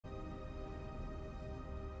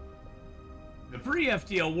The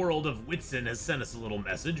pre-FTL world of Whitson has sent us a little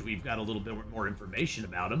message. We've got a little bit more information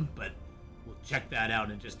about him, but we'll check that out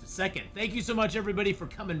in just a second. Thank you so much, everybody, for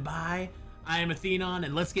coming by. I am Athenon,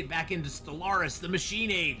 and let's get back into Stellaris, the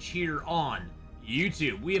Machine Age, here on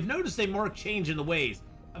YouTube. We have noticed a marked change in the ways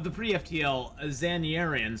of the pre-FTL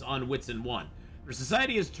Xaniarians on Whitson 1. Their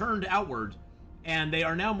society has turned outward, and they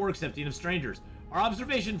are now more accepting of strangers. Our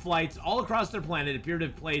observation flights all across their planet appear to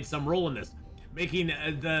have played some role in this, making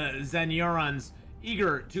the Xaniarans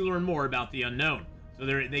eager to learn more about the unknown. So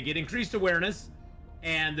they get increased awareness,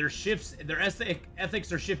 and their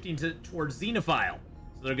ethics are shifting towards xenophile.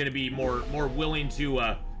 So they're going to be more willing to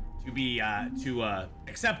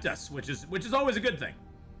accept us, which is always a good thing.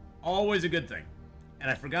 Always a good thing. And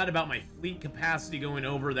I forgot about my fleet capacity going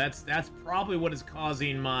over. That's probably what is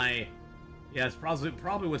causing my it's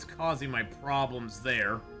probably what's causing my problems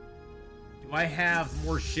there. Do I have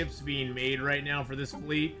more ships being made right now for this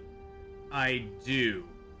fleet? I do.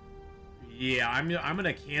 Yeah, I'm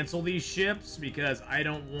gonna cancel these ships because I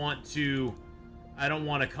don't want to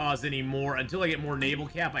cause any more until I get more naval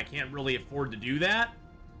cap. I can't really afford to do that.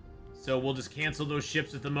 So we'll just cancel those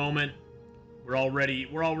ships at the moment. We're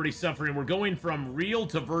already suffering. We're going from real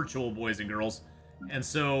to virtual, boys and girls. And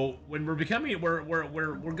so when we're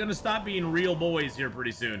gonna stop being real boys here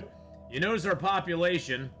pretty soon. You notice our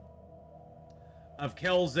population of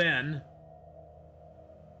Kelzen.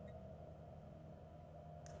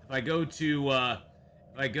 If I go to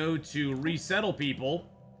resettle people,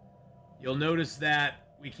 you'll notice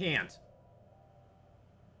that we can't,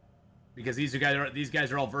 because these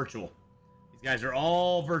guys are all virtual. These guys are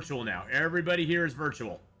all virtual now. Everybody here is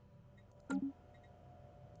virtual.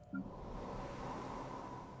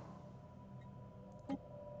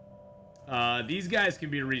 These guys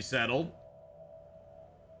can be resettled.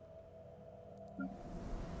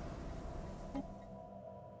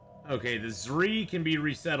 Okay, the Zri can be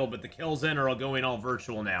resettled, but the Kelzen are all going all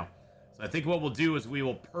virtual now. So I think what we'll do is we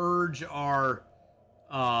will purge our...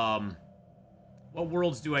 what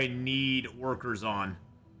worlds do I need workers on?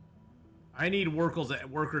 I need workers,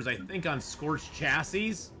 I think, on Scorched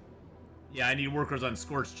Chassis. Yeah, I need workers on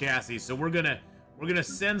Scorched Chassis. So we're gonna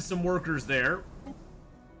send some workers there.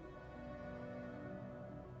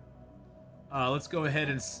 Let's go ahead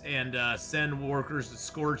and send workers to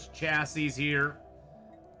Scorched Chassis here.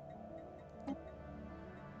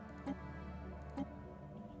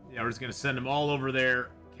 Yeah, we're just going to send them all over there.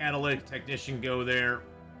 Catalytic Technician, go there.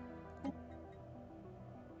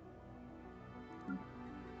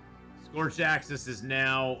 Scorched Axis is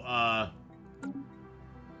now,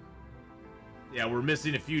 yeah, we're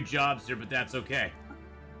missing a few jobs here, but that's okay.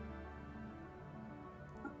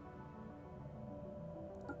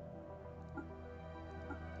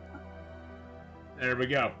 There we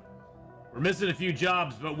go. We're missing a few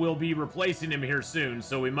jobs, but we'll be replacing them here soon,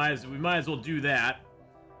 so we might as well do that.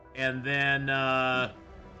 And then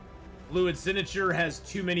Fluid Signature has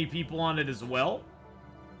too many people on it as well,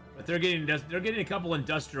 but they're getting a couple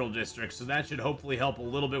industrial districts, so that should hopefully help a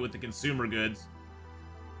little bit with the consumer goods.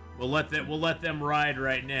 We'll let them ride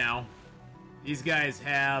right now. These guys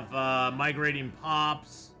have migrating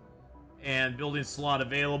pops and building slot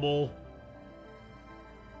available.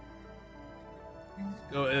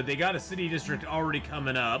 Go. They got a city district already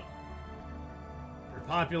coming up. Their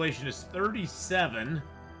population is 37.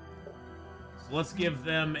 Let's give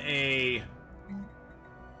them a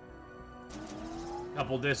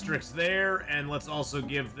couple districts there, and let's also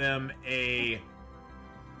give them a...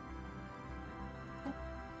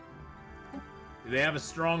 Do they have a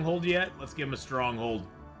stronghold yet? Let's give them a stronghold.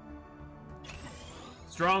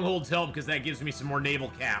 Strongholds help because that gives me some more naval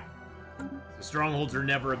cap. So strongholds are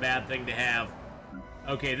never a bad thing to have.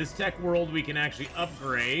 Okay, this tech world we can actually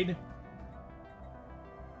upgrade.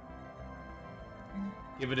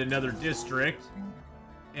 Give it another district,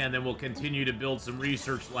 and then we'll continue to build some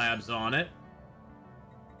research labs on it.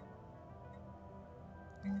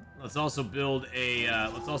 Let's also build a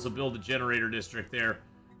generator district there.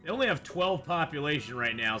 They only have 12 population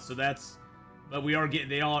right now, so that's. But we are getting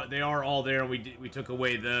they are all there, and we took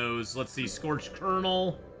away those. Let's see, Scorched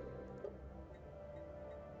Colonel.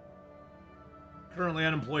 Currently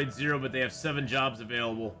unemployed 0, but they have 7 jobs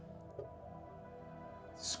available.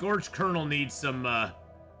 Scorched Colonel needs some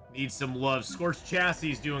love. Scorched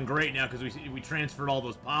Chassis is doing great now because we transferred all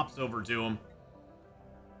those pops over to him.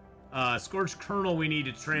 Scorched Colonel we need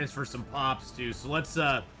to transfer some pops to. So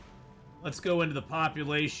let's go into the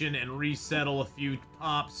population and resettle a few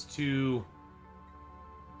pops to...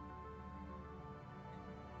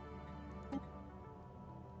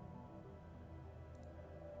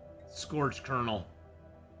 Scorched Colonel.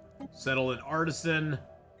 Settle an Artisan.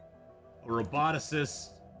 a roboticist,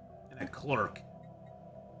 and a clerk.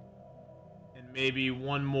 And maybe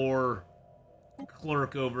one more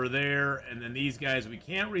clerk over there. And then these guys we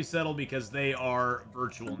can't resettle because they are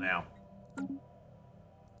virtual now.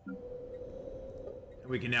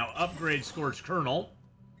 We can now upgrade Scorched Kernel,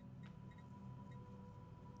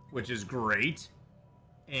 which is great.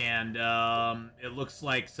 And it looks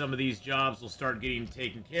like some of these jobs will start getting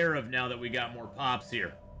taken care of now that we got more pops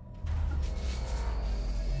here.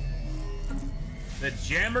 The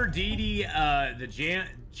Jabberdini,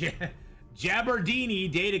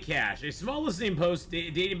 Jabberdini data cache, a small listening post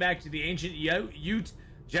dating back to the ancient Ute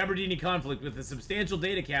Jabberdini conflict with a substantial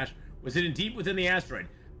data cache, was hidden deep within the asteroid.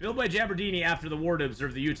 Built by Jabberdini after the war to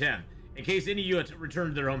observe the U-10, in case any Ute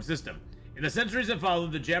returned to their home system. In the centuries that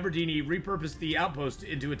followed, the Jabberdini repurposed the outpost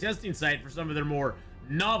into a testing site for some of their more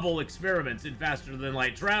novel experiments in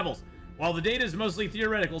faster-than-light travels. While the data is mostly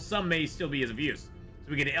theoretical, some may still be of use. So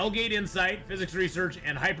we get L-Gate Insight, physics research,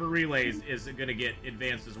 and hyper relays is going to get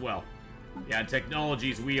advanced as well. Yeah,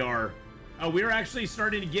 technologies we are... Oh, we're actually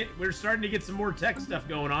starting to get some more tech stuff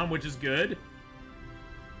going on, which is good.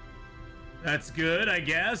 That's good, I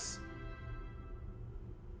guess.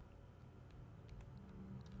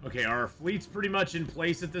 Okay, our fleet's pretty much in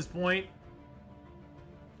place at this point.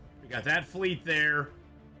 We got that fleet there.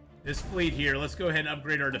 This fleet here. Let's go ahead and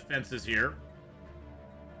upgrade our defenses here.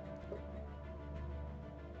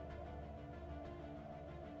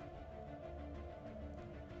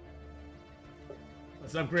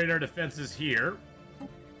 Let's upgrade our defenses here.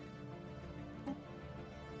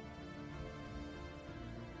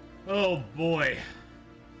 Oh boy,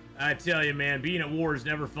 I tell you, man, being at war is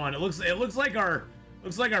never fun. It looks like our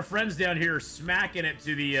friends down here are smacking it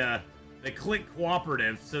to the Click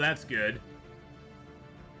Cooperative, so that's good.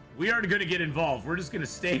 We aren't going to get involved. We're just going to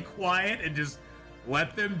stay quiet and just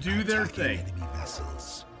let them do their thing. Enemy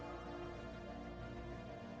vessels.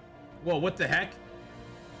 Whoa, what the heck?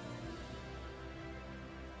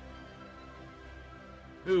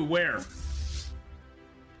 Who? Where?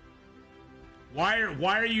 Why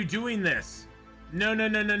are you doing this? No.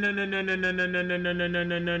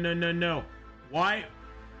 Why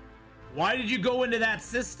did you go into that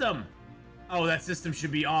system? Oh, that system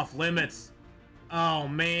should be off limits. Oh,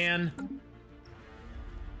 man.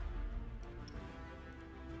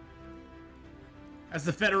 That's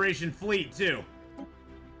the Federation fleet, too.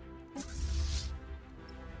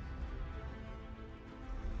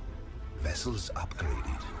 Vessels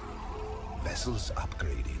upgraded. Vessels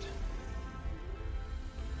upgraded.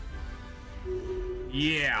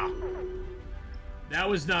 Yeah. That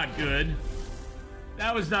was not good.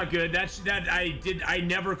 That was not good. I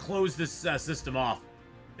never closed this system off.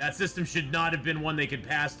 That system should not have been one they could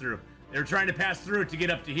pass through. They were trying to pass through it to get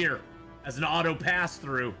up to here as an auto pass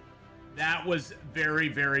through. That was very,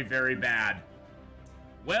 very, very bad.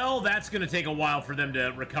 Well, that's going to take a while for them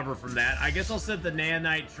to recover from that. I guess I'll send the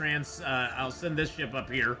nanite I'll send this ship up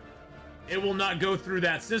here. It will not go through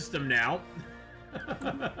that system now.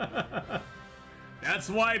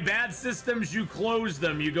 That's why bad systems, you close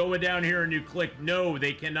them. You go down here and you click no,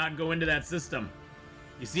 they cannot go into that system.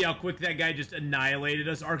 You see how quick that guy just annihilated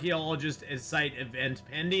us? Archaeologist site event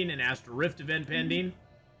pending and Astro Rift event pending.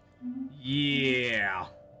 Yeah.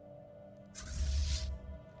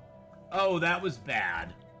 Oh, that was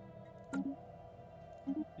bad.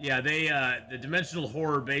 Yeah, the Dimensional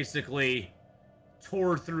Horror basically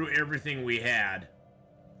tore through everything we had.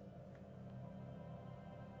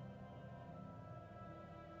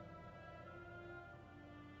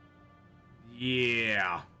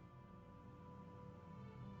 Yeah.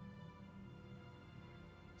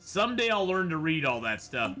 Someday I'll learn to read all that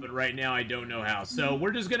stuff, but right now I don't know how. So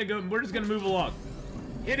we're just gonna move along.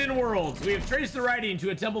 Hidden Worlds. We have traced the writing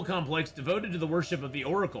to a temple complex devoted to the worship of the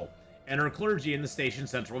Oracle and her clergy in the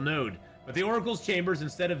station's central node. But the Oracle's chambers,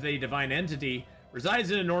 instead of a divine entity,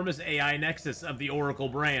 resides in an enormous AI nexus of the Oracle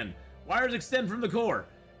brand. Wires extend from the core,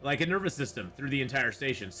 like a nervous system, through the entire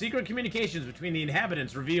station. Secret communications between the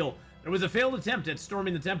inhabitants reveal there was a failed attempt at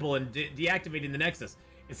storming the temple and deactivating the nexus.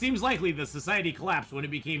 It seems likely the society collapsed when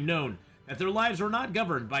it became known that their lives were not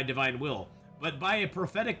governed by divine will, but by a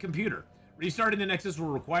prophetic computer. Restarting the nexus will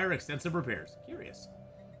require extensive repairs. Curious.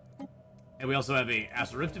 And we also have a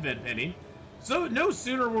Astro Rift event pending. So no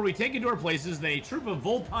sooner were we taken to our places than a troop of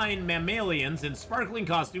vulpine mammalians in sparkling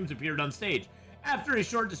costumes appeared on stage. After a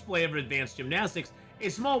short display of advanced gymnastics, a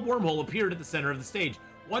small wormhole appeared at the center of the stage.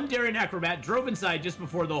 One daring acrobat drove inside just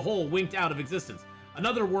before the hole winked out of existence.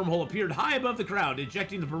 Another wormhole appeared high above the crowd,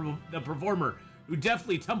 ejecting the performer, who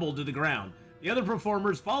deftly tumbled to the ground. The other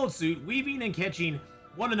performers followed suit, weaving and catching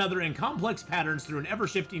one another in complex patterns through an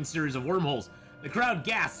ever-shifting series of wormholes. The crowd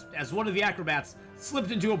gasped as one of the acrobats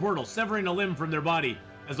slipped into a portal, severing a limb from their body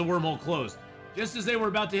as the wormhole closed. Just as they were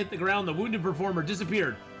about to hit the ground, the wounded performer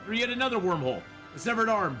disappeared through yet another wormhole. The severed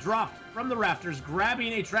arm dropped from the rafters,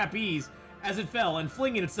 grabbing a trapeze as it fell and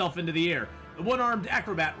flinging itself into the air. The one-armed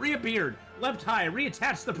acrobat reappeared, leapt high,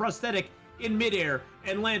 reattached the prosthetic in midair,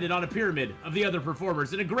 and landed on a pyramid of the other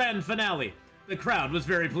performers in a grand finale. The crowd was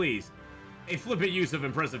very pleased. A flippant use of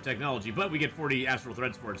impressive technology, but we get 40 astral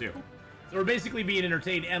threads for it too. So we're basically being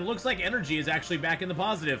entertained, and looks like energy is actually back in the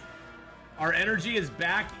positive. Our energy is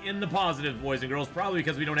back in the positive, boys and girls, probably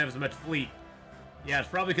because we don't have as much fleet. Yeah, it's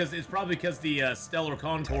probably because the Stellar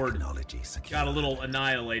Concord got a little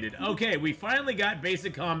annihilated. Okay, we finally got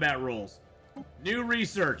basic combat rules. New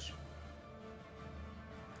research.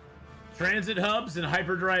 Transit hubs and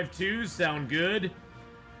hyperdrive 2s sound good.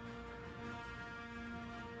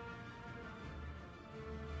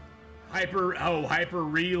 Hyper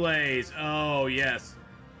relays. Oh, yes.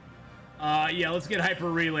 Yeah, let's get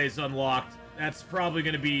hyper relays unlocked. That's probably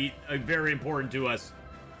going to be very important to us.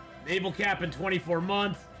 Naval cap in 24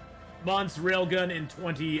 months, railgun in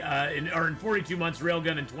 42 months,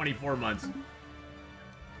 railgun in 24 months.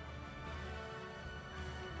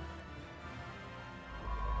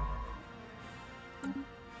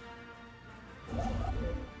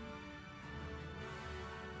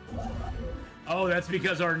 Oh, that's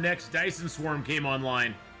because our next Dyson Swarm came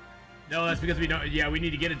online. No, that's because we don't. Yeah, we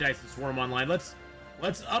need to get a Dyson Swarm online. Let's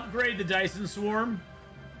upgrade the Dyson Swarm.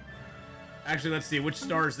 Actually, let's see. Which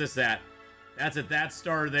star is this at? That's at that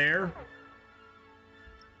star there.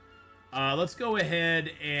 Let's go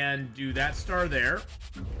ahead and do that star there.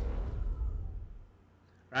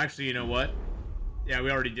 Actually, you know what? Yeah, we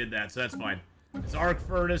already did that, so that's fine. It's Arc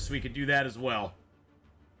Furnace. We could do that as well.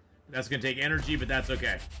 That's going to take energy, but that's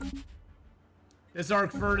okay. This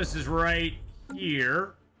Arc Furnace is right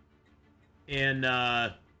here in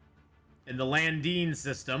the Landine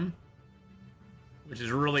system, which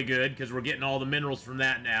is really good because we're getting all the minerals from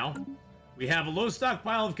that now. We have a low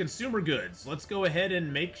stockpile of consumer goods. Let's go ahead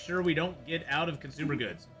and make sure we don't get out of consumer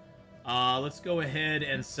goods. Let's go ahead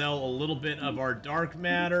and sell a little bit of our dark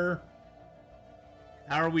matter.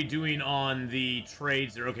 How are we doing on the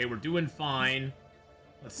trades there? Okay, we're doing fine.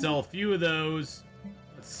 Let's sell a few of those.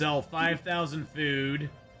 Let's sell 5,000 food.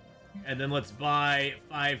 And then let's buy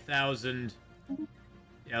 5,000...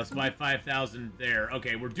 Yeah, let's buy 5,000 there.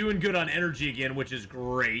 Okay, we're doing good on energy again, which is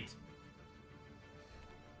great.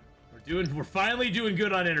 We're finally doing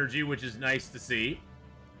good on energy, which is nice to see.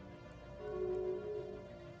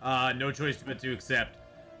 No choice but to accept.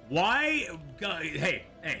 Why? Hey,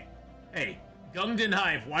 Gudgan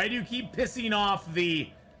Hive, why do you keep pissing off the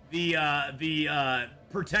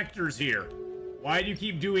protectors here? Why do you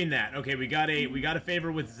keep doing that? Okay, we got a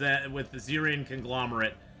favor with the Xerian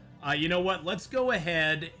conglomerate. You know what? Let's go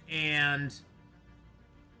ahead and...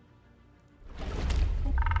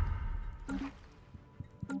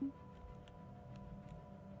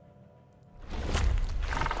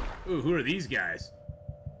 Ooh, who are these guys?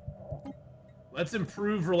 Let's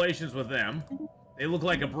improve relations with them. They look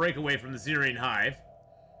like a breakaway from the Xerian Hive.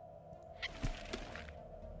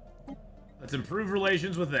 Let's improve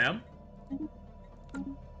relations with them.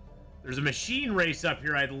 There's a machine race up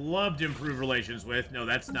here I'd love to improve relations with. No,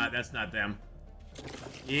 that's not them.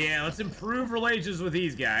 Yeah, let's improve relations with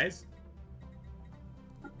these guys.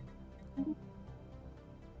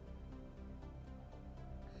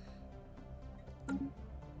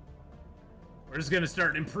 We're just gonna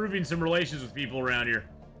start improving some relations with people around here.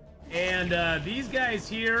 And these guys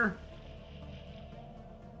here,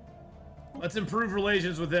 let's improve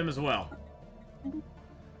relations with them as well.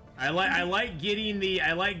 I like getting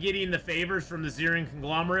the favors from the Xerian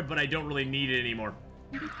conglomerate, but I don't really need it anymore.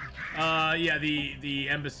 Yeah, the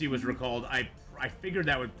embassy was recalled. I figured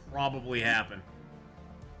that would probably happen.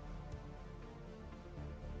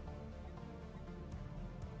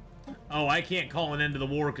 Oh, I can't call an end to the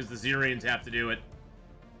war because the Xerians have to do it.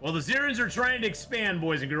 Well, the Xerians are trying to expand,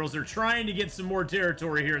 boys and girls. They're trying to get some more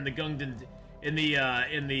territory here in the Gudgan, in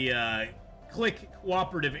the Click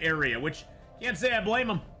cooperative area, which can't say I blame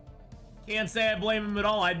them. Can't say I blame them at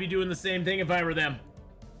all. I'd be doing the same thing if I were them.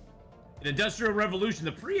 An industrial revolution,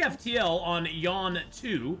 the pre-FTL on Yon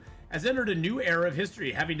 2 has entered a new era of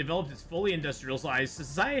history, having developed its fully industrialized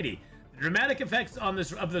society. The dramatic effects of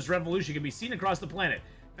this revolution can be seen across the planet.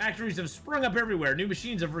 Factories have sprung up everywhere. New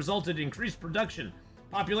machines have resulted in increased production.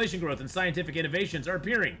 Population growth and scientific innovations are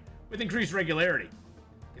appearing with increased regularity.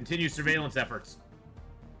 Continue surveillance efforts.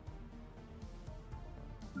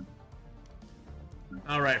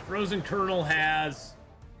 Alright, Frozen Kernel has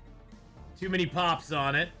too many pops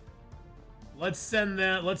on it. Let's send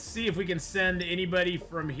that. Let's see if we can send anybody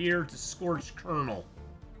from here to Scorched Colonel.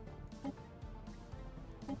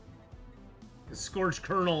 The Scorched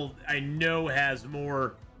Colonel, I know, has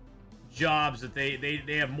more jobs that they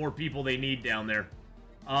have more people they need down there.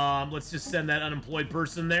 Let's just send that unemployed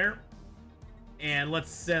person there. And let's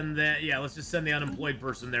send that, yeah, let's just send the unemployed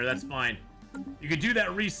person there. That's fine. You can do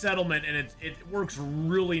that resettlement, and it works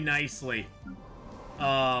really nicely.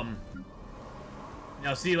 Now,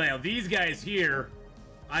 see, like, these guys here,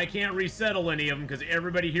 I can't resettle any of them because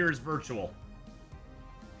everybody here is virtual.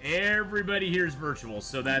 Everybody here is virtual,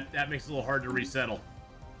 so that makes it a little hard to resettle.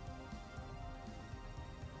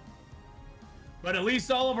 But at least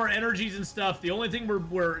all of our energies and stuff, the only thing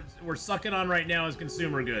we're sucking on right now is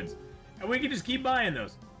consumer goods. And we can just keep buying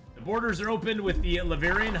those. The borders are opened with the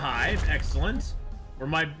Laverian Hive. Excellent. Or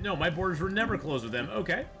my borders were never closed with them.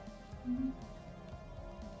 Okay.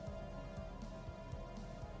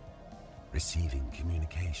 Receiving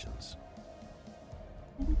communications.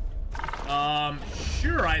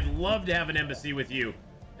 Sure, I'd love to have an embassy with you.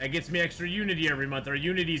 That gets me extra unity every month. Our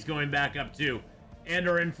unity's going back up too. And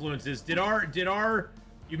our influences. Did our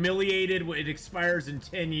humiliated, it expires in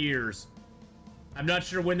 10 years. I'm not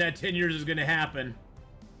sure when that 10 years is going to happen.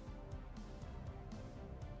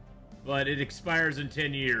 But it expires in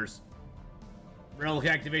 10 years. Relic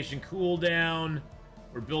activation cooldown.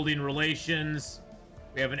 We're building relations.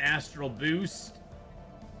 We have an astral boost.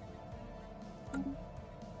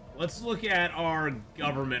 Let's look at our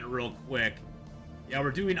government real quick. Yeah,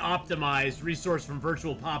 we're doing optimized. Resource from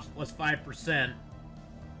virtual pops plus 5%.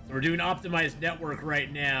 So we're doing optimized network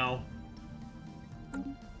right now.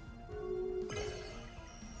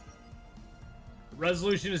 The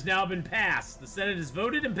resolution has now been passed. The Senate has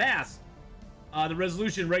voted and passed. The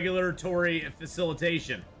resolution, regulatory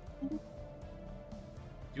facilitation.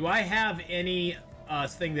 Do I have any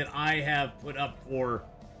thing that I have put up for?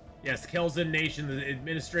 Yes, Kelzin Nation, the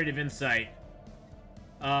administrative insight.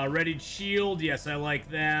 Readied shield, yes, I like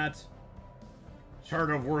that.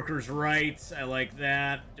 Charter of Workers' Rights, I like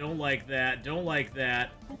that. Don't like that, don't like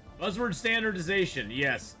that. Buzzword standardization,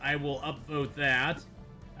 yes, I will upvote that.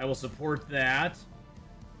 I will support that.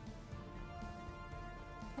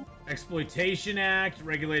 Exploitation Act,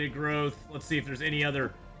 regulated growth. Let's see if there's any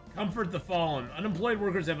other. Comfort the fallen. Unemployed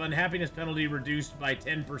workers have unhappiness penalty reduced by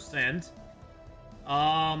 10%.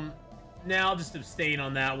 Now I'll just abstain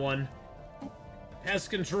on that one. Pest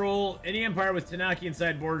control. Any empire with Tanaki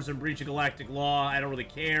inside borders and breach of galactic law. I don't really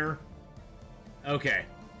care. Okay.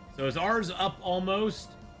 So is ours up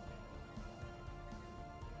almost?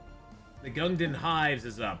 The Gudgan Hives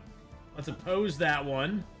is up. Let's oppose that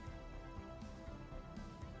one.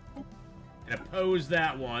 And oppose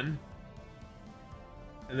that one.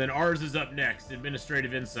 And then ours is up next,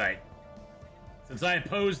 administrative insight. Since I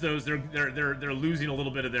oppose those, they're losing a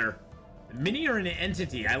little bit of their. The mini are an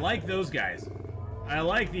entity. I like those guys. I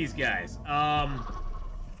like these guys.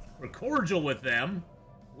 We're cordial with them.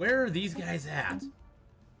 Where are these guys at?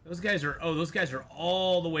 Those guys are. Oh, those guys are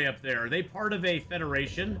all the way up there. Are they part of a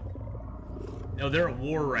federation? No, they're at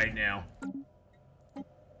war right now.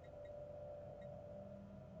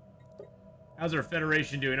 How's our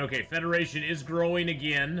Federation doing? Okay, Federation is growing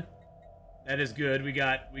again. That is good. We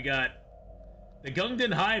got... The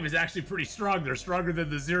Gudgan Hive is actually pretty strong. They're stronger than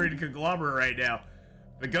the Zirian Conglomerate right now.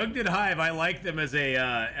 The Gudgan Hive, I like them as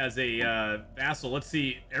a vassal. Let's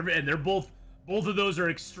see. And they're both of those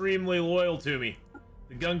are extremely loyal to me.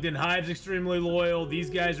 The Gudgan Hive's extremely loyal.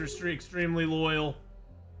 These guys are extremely loyal.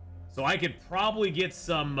 So I could probably get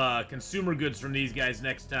some consumer goods from these guys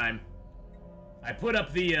next time. I put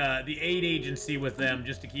up the aid agency with them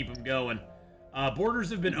just to keep them going. Borders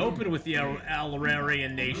have been open with the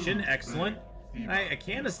Alarian Nation. Excellent. I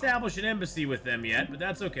can't establish an embassy with them yet, but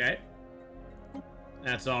that's okay.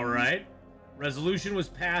 That's alright. Resolution was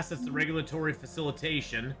passed. That's the regulatory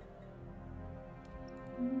facilitation.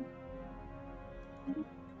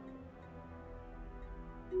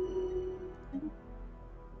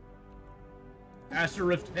 Astral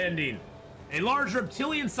Rift pending. A large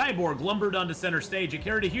reptilian cyborg lumbered onto center stage. It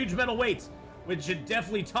carried a huge metal weight, which it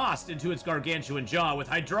deftly tossed into its gargantuan jaw. With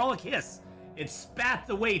hydraulic hiss, it spat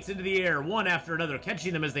the weights into the air, one after another,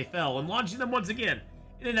 catching them as they fell and launching them once again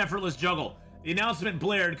in an effortless juggle. The announcement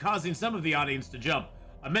blared, causing some of the audience to jump.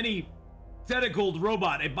 A many-tentacled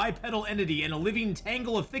robot, a bipedal entity, and a living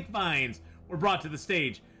tangle of thick vines were brought to the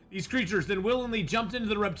stage. These creatures then willingly jumped into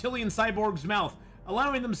the reptilian cyborg's mouth,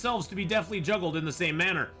 allowing themselves to be deftly juggled in the same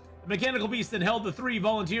manner. The mechanical beast then held the three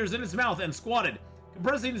volunteers in its mouth and squatted,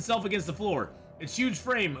 compressing itself against the floor. Its huge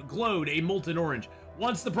frame glowed a molten orange.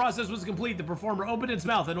 Once the process was complete, the performer opened its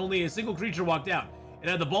mouth and only a single creature walked out. It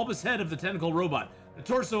had the bulbous head of the tentacle robot, the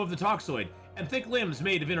torso of the toxoid, and thick limbs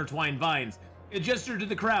made of intertwined vines. It gestured to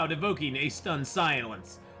the crowd, evoking a stunned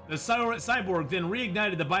silence. The cyborg then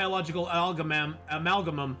reignited the biological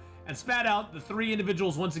amalgamum and spat out the three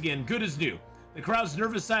individuals once again, good as new. The crowd's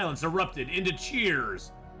nervous silence erupted into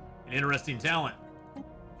cheers. An interesting talent.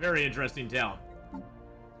 Very interesting talent.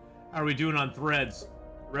 How are we doing on threads?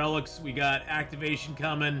 Relics, we got activation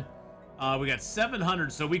coming. We got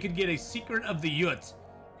 700, so we could get a secret of the Yut.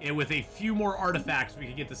 And with a few more artifacts, we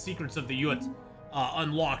could get the secrets of the Yut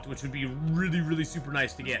unlocked, which would be really, really super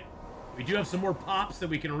nice to get. We do have some more pops that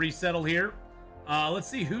we can resettle here. Let's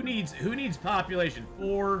see, who needs population?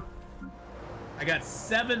 4. I got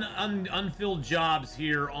 7 unfilled jobs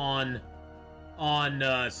here on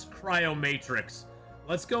Cryo Matrix.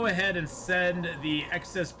 Let's go ahead and send the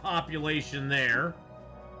excess population there.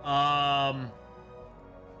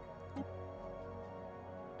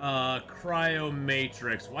 Cryo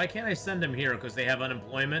Matrix. Why can't I send them here? Because they have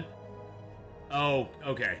unemployment? Oh,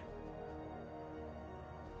 okay.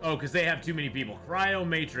 Oh, because they have too many people. Cryo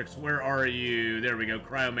Matrix, where are you? There we go,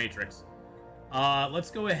 Cryo Matrix. Let's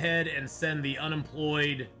go ahead and send the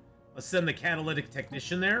unemployed... Let's send the catalytic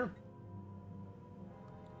technician there.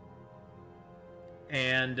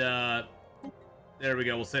 And, there we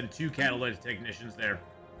go. We'll send 2 catalytic technicians there.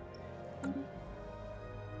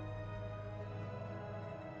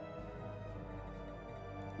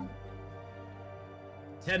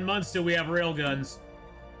 "10 months till we have railguns."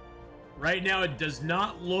 Right now, it does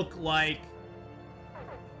not look like...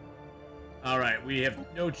 Alright, we have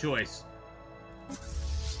no choice.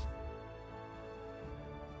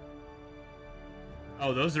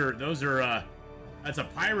 Oh, those are, that's a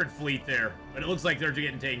pirate fleet there. But it looks like they're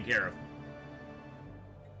getting taken care of.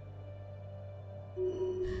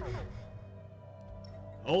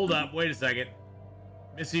 Hold up, wait a second.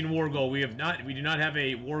 Missing war goal. We do not have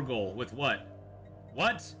a war goal. With what?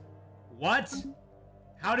 What? What?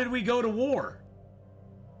 How did we go to war?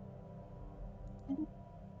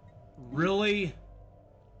 Really?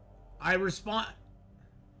 I respond...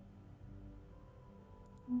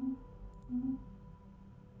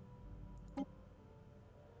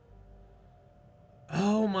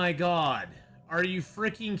 Oh my god. Are you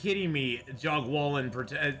freaking kidding me, Jogwallen?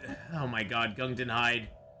 Oh my god, Gungden Hyde.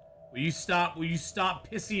 Will you stop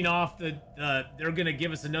pissing off they're gonna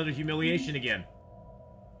give us another humiliation again.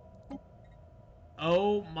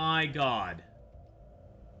 Oh my god.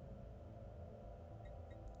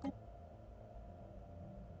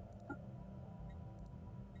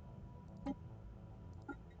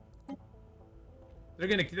 They're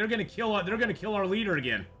gonna kill our leader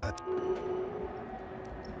again.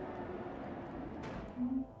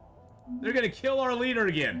 They're gonna kill our leader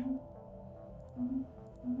again.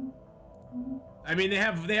 I mean, they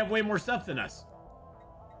have way more stuff than us.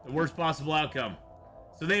 The worst possible outcome.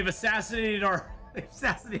 So they've assassinated our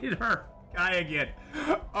guy again.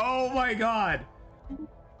 Oh my god.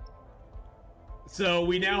 So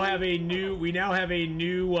we now have a new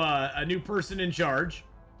person in charge.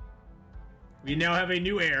 We now have a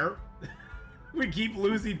new heir. We keep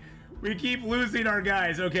losing our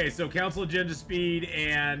guys. Okay, so council agenda speed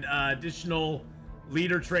and additional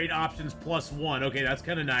leader trait options +1. Okay, that's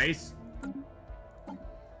kind of nice.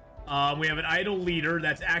 We have an idle leader.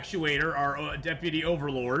 That's Actuator, our deputy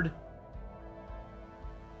overlord.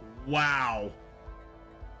 Wow.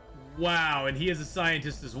 Wow, and he is a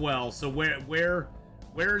scientist as well. So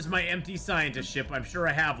where's my empty scientist ship? I'm sure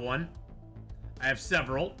I have one. I have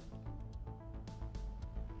several.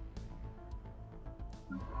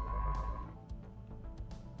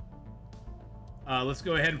 Let's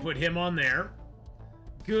go ahead and put him on there.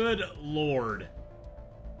 Good lord.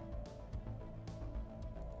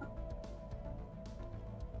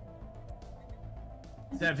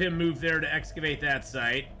 Let's have him move there to excavate that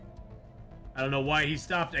site. I don't know why he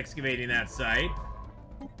stopped excavating that site.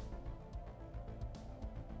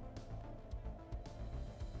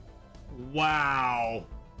 Wow.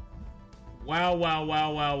 Wow, wow,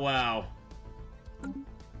 wow, wow, wow.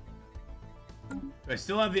 Do I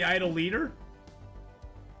still have the idle leader?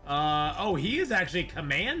 Oh, he is actually a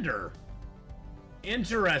commander.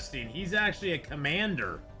 Interesting. He's actually a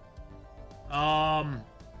commander. I'm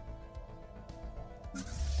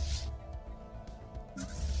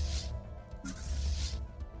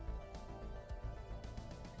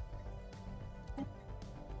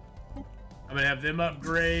gonna have them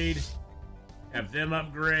upgrade, and them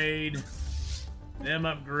upgrade.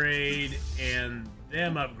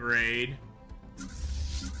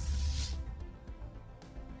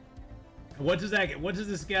 What does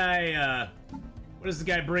this guy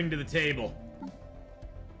bring to the table?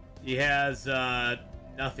 He has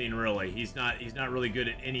Nothing really. He's not really good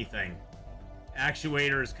at anything.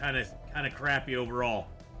 Actuator is kind of crappy overall.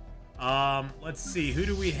 Let's see. Who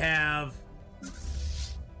do we have?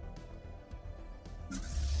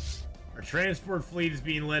 Our transport fleet is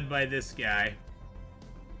being led by this guy.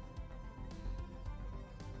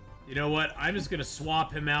 You know what? I'm just gonna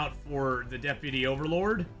swap him out for the Deputy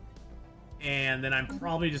Overlord. And then I'm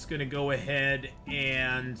probably just gonna go ahead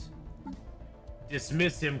and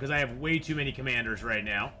dismiss him because I have way too many commanders right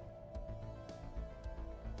now.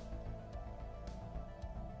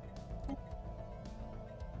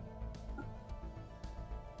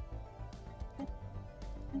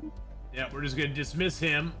 Yeah, we're just gonna dismiss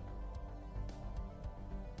him.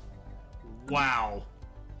 Wow.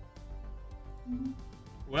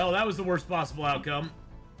 Well, that was the worst possible outcome.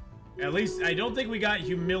 At least, I don't think we got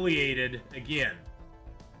humiliated again.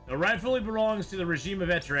 It rightfully belongs to the regime of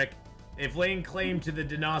Etrek. They've laid claim to the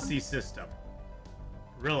Dynasty system.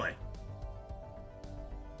 Really?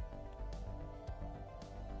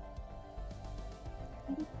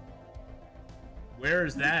 Where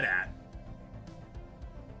is that at?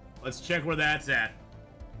 Let's check where that's at.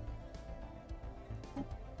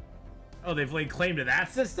 Oh, they've laid claim to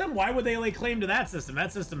that system? Why would they lay claim to that system?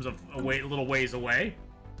 That system's a little ways away.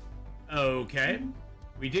 Okay.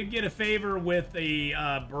 We did get a favor with the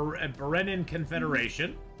Berenin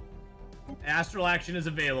Confederation. Astral action is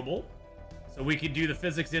available. So we can do the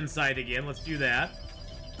physics insight again. Let's do that.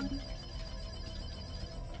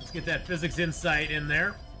 Let's get that physics insight in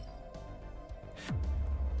there.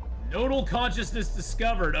 Nodal consciousness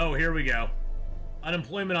discovered. Oh, here we go.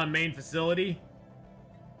 Unemployment on main facility.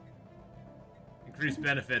 Increased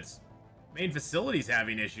benefits. Main facility's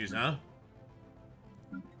having issues, huh?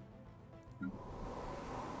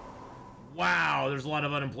 Wow, there's a lot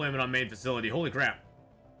of unemployment on main facility. Holy crap.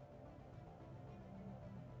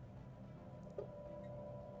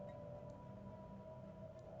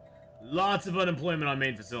 Lots of unemployment on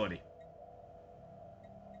main facility.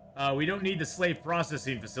 We don't need the slave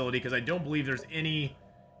processing facility because I don't believe there's any...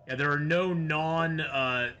 Yeah, there are no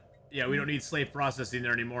yeah, we don't need slave processing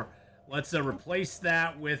there anymore. Let's replace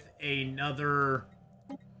that with another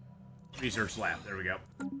research lab. There we go.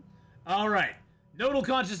 All right. Nodal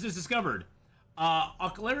consciousness discovered.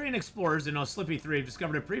 Occularian explorers in Oslippy 3 have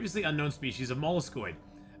discovered a previously unknown species of molluscoid.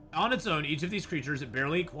 On its own, each of these creatures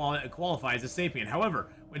barely qualifies as sapient. However,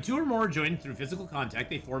 when two or more are joined through physical contact,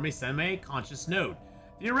 they form a semi-conscious node.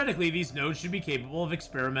 Theoretically, these nodes should be capable of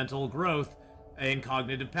experimental growth and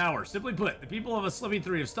cognitive power. Simply put, the people of Oslippy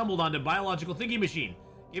 3 have stumbled onto a biological thinking machine.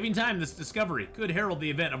 Giving time, this discovery could herald the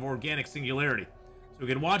event of organic singularity. So we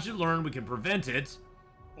can watch it, learn, we can prevent it,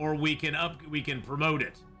 or we can promote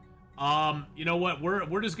it. You know what?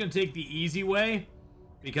 We're just gonna take the easy way,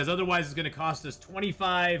 because otherwise it's gonna cost us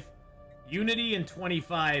 25 unity and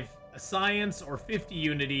 25 science, or 50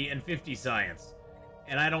 unity and 50 science.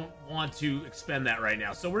 And I don't want to expend that right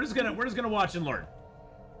now. So we're just gonna watch and learn.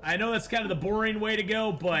 I know that's kind of the boring way to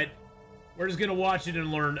go, but we're just gonna watch it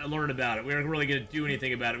and learn about it. We aren't really gonna do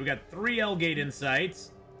anything about it. We got 3 L-Gate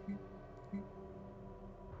insights.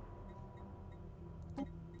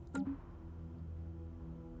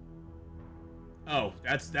 Oh,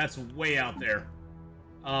 that's way out there.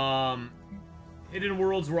 Hidden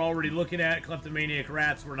worlds we're already looking at. Kleptomaniac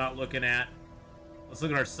rats we're not looking at. Let's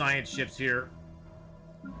look at our science ships here.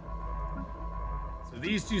 So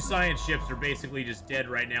these 2 science ships are basically just dead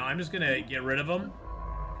right now. I'm just gonna get rid of them.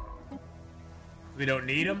 We don't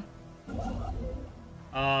need them.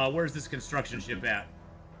 Where's this construction ship at?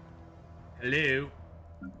 Hello?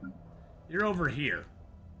 You're over here.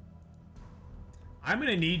 I'm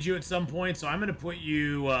gonna need you at some point, so I'm gonna put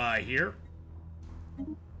you here.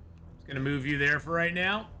 Just gonna move you there for right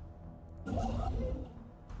now.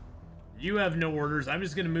 You have no orders. I'm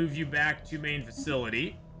just gonna move you back to main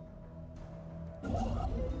facility.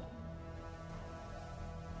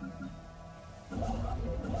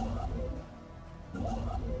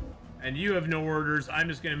 And you have no orders. I'm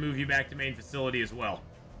just going to move you back to main facility as well.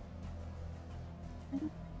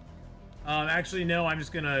 Actually, no, I'm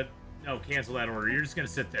just going to... No, cancel that order. You're just going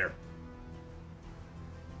to sit there.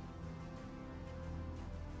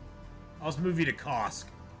 I'll just move you to Kosk.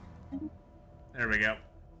 There we go.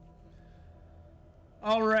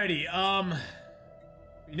 Alrighty,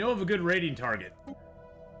 you know of a good raiding target.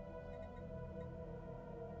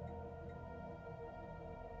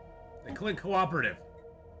 The Click Cooperative.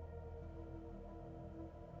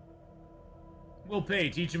 We'll pay,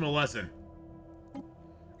 teach them a lesson.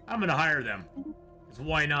 I'm gonna hire them. Because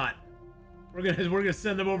why not? We're gonna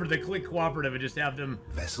send them over to the Click Cooperative and just have them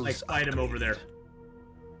like fight them over there.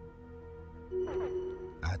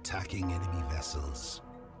 Attacking enemy vessels.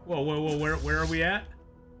 Whoa, whoa, whoa, where are we at?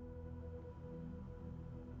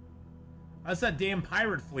 That's that damn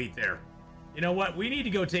pirate fleet there. You know what? We need to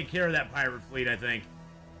go take care of that pirate fleet, I think.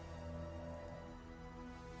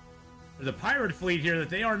 There's a pirate fleet here that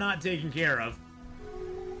they are not taking care of.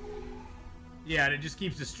 Yeah, and it just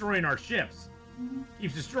keeps destroying our ships.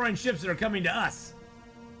 Keeps destroying ships that are coming to us.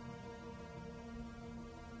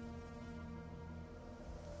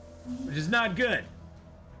 Which is not good.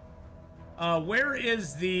 Where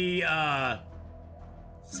is the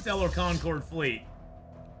Stellar Concord fleet?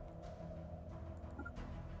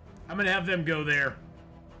 I'm gonna have them go there.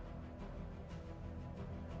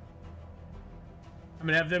 I'm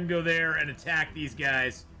gonna have them go there and attack these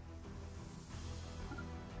guys.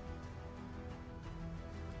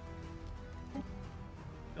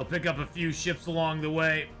 They'll pick up a few ships along the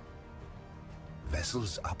way.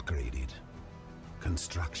 Vessels upgraded.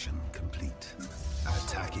 Construction complete.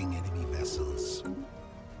 Attacking enemy vessels.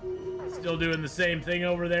 Still doing the same thing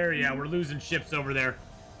over there? Yeah, we're losing ships over there.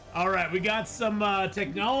 Alright, we got some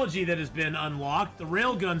technology that has been unlocked. The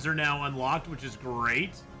railguns are now unlocked, which is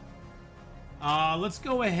great. Let's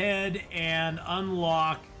go ahead and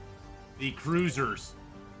unlock the cruisers.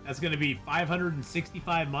 That's going to be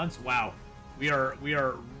 565 months. Wow, we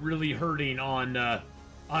are really hurting on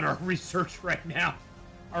our research right now.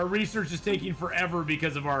 Our research is taking forever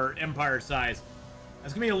because of our empire size.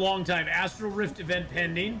 That's going to be a long time. Astral Rift event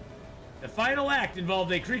pending. The final act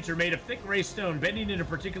involved a creature made of thick gray stone bending into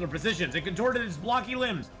particular positions. It contorted its blocky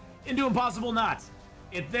limbs into impossible knots.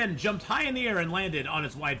 It then jumped high in the air and landed on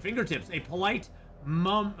its wide fingertips. A polite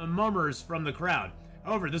murmurs from the crowd.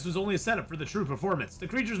 However, this was only a setup for the true performance. The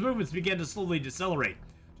creature's movements began to slowly decelerate,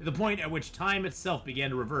 to the point at which time itself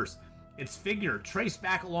began to reverse. Its figure traced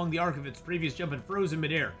back along the arc of its previous jump and froze in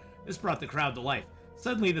midair. This brought the crowd to life.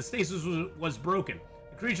 Suddenly, the stasis was broken.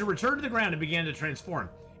 The creature returned to the ground and began to transform.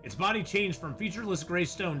 Its body changed from featureless gray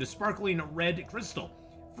stone to sparkling red crystal,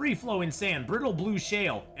 free-flowing sand, brittle blue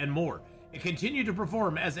shale, and more. It continued to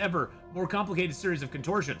perform, as ever, more complicated series of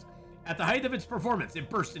contortions. At the height of its performance, it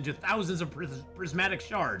burst into thousands of prismatic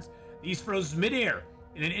shards. These froze midair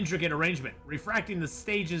in an intricate arrangement, refracting the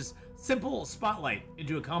stage's simple spotlight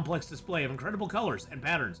into a complex display of incredible colors and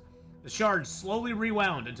patterns. The shards slowly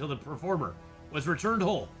rewound until the performer was returned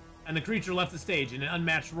whole, and the creature left the stage in an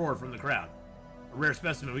unmatched roar from the crowd. A rare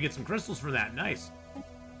specimen. We get some crystals for that. Nice.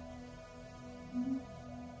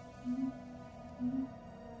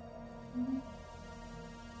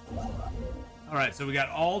 Alright, so we got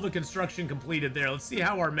all the construction completed there. Let's see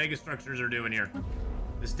how our mega structures are doing here.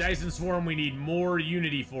 This Dyson Swarm, we need more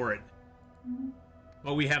unity for it.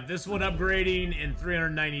 But we have this one upgrading in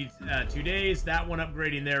 392 days. That one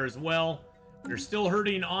upgrading there as well. We're still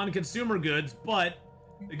hurting on consumer goods, but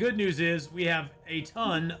the good news is we have a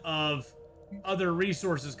ton of other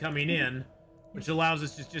resources coming in, which allows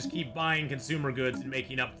us to just keep buying consumer goods and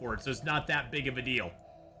making up for it. So it's not that big of a deal.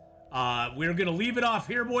 We're going to leave it off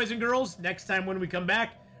here, boys and girls. Next time when we come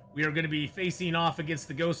back, we are going to be facing off against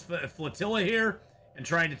the Ghost Flotilla here and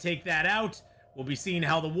trying to take that out. We'll be seeing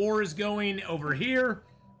how the war is going over here.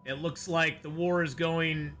 It looks like the war is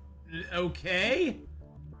going okay.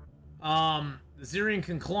 The Zerian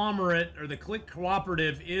Conglomerate, or the Click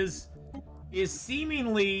Cooperative, is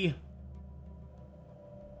seemingly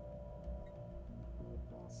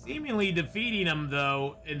defeating them,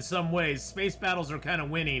 though, in some ways. Space battles are kind of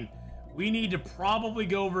winning. We need to probably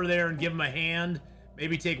go over there and give them a hand.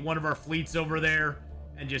 Maybe take one of our fleets over there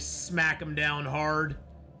and just smack them down hard.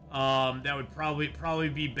 That would probably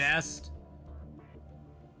be best.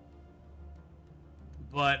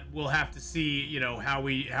 But we'll have to see, you know, how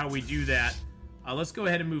we do that. Let's go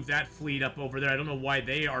ahead and move that fleet up over there. I don't know why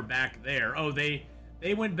they are back there. Oh, they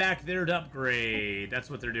went back there to upgrade. That's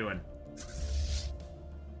what they're doing.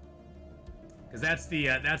 Because that's the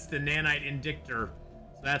nanite indictor,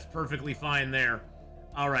 so that's perfectly fine there.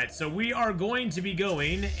 All right, so we are going to be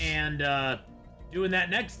going and doing that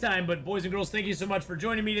next time. But boys and girls, thank you so much for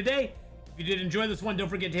joining me today. If you did enjoy this one, don't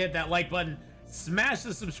forget to hit that like button, smash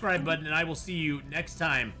the subscribe button, and I will see you next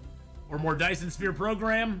time for more Dyson Sphere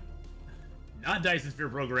Program. Not Dyson Sphere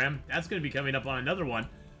Program. That's going to be coming up on another one.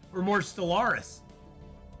 For more Stellaris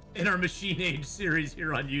in our Machine Age series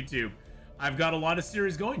here on YouTube. I've got a lot of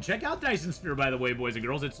series going. Check out Dyson Sphere, by the way, boys and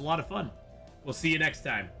girls. It's a lot of fun. We'll see you next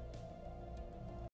time.